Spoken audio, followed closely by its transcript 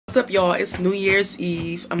What's up, y'all? It's New Year's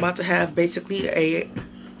Eve. I'm about to have basically a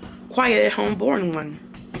quiet at home boring one.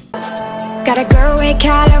 Got a girl with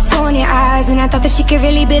California eyes, and I thought that she could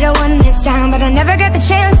really be the one this time, but I never got the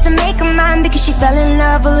chance to make her mine because she fell in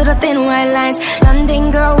love with little thin white lines.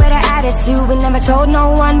 London girl with an attitude, we never told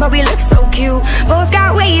no one, but we look so cute. Both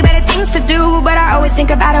got way better things to do, but I always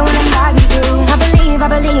think about it when I'm riding through. I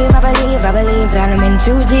believe that I'm in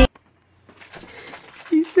too deep.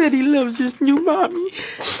 He said he loves his new mommy.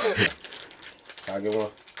 Can I get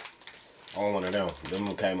one? I want one of them.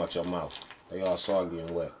 Them came out your mouth. They all soggy and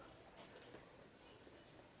wet.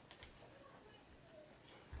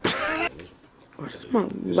 Oh, this my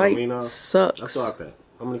light sucks. That's all okay.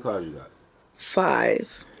 How many cards you got?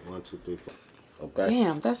 5. 1, 2, 3, 4. Okay.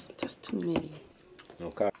 Damn, that's too many.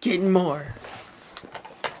 Okay. Getting more.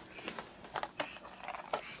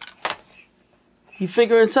 You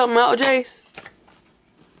figuring something out, Jace?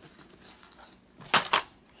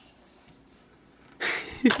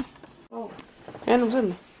 Oh, hand him to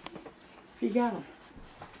me. He got him.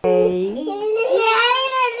 Hey.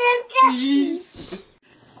 Jeez.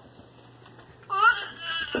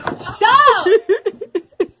 Stop!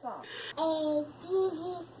 Stop.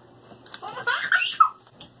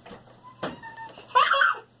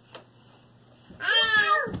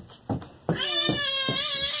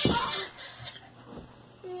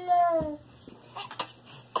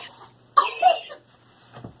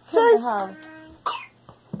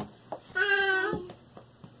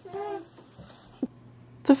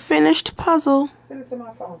 The finished puzzle. Send it to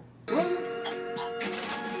my phone.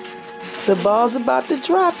 The ball's about to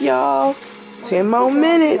drop, y'all. 10 more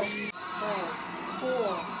minutes. 5, 4,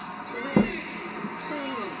 3, 2,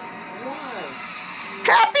 1.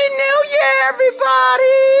 Happy New Year,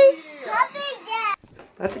 everybody!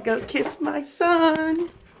 About to go kiss my son.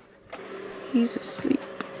 He's asleep.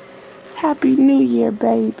 Happy New Year,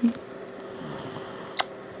 baby.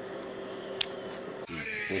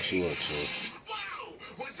 What you up, son?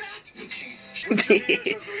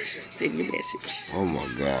 Send your message. Oh my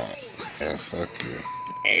God. Yeah, fuck you.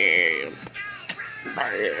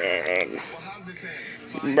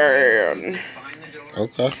 Burn.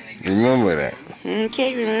 Okay. Remember that.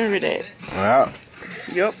 Okay, remember that. Yeah.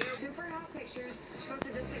 Yep.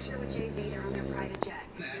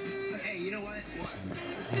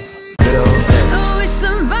 I wish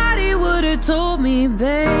somebody would have told me, babe,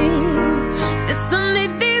 that someday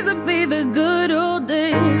these would be the good old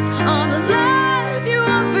days. All the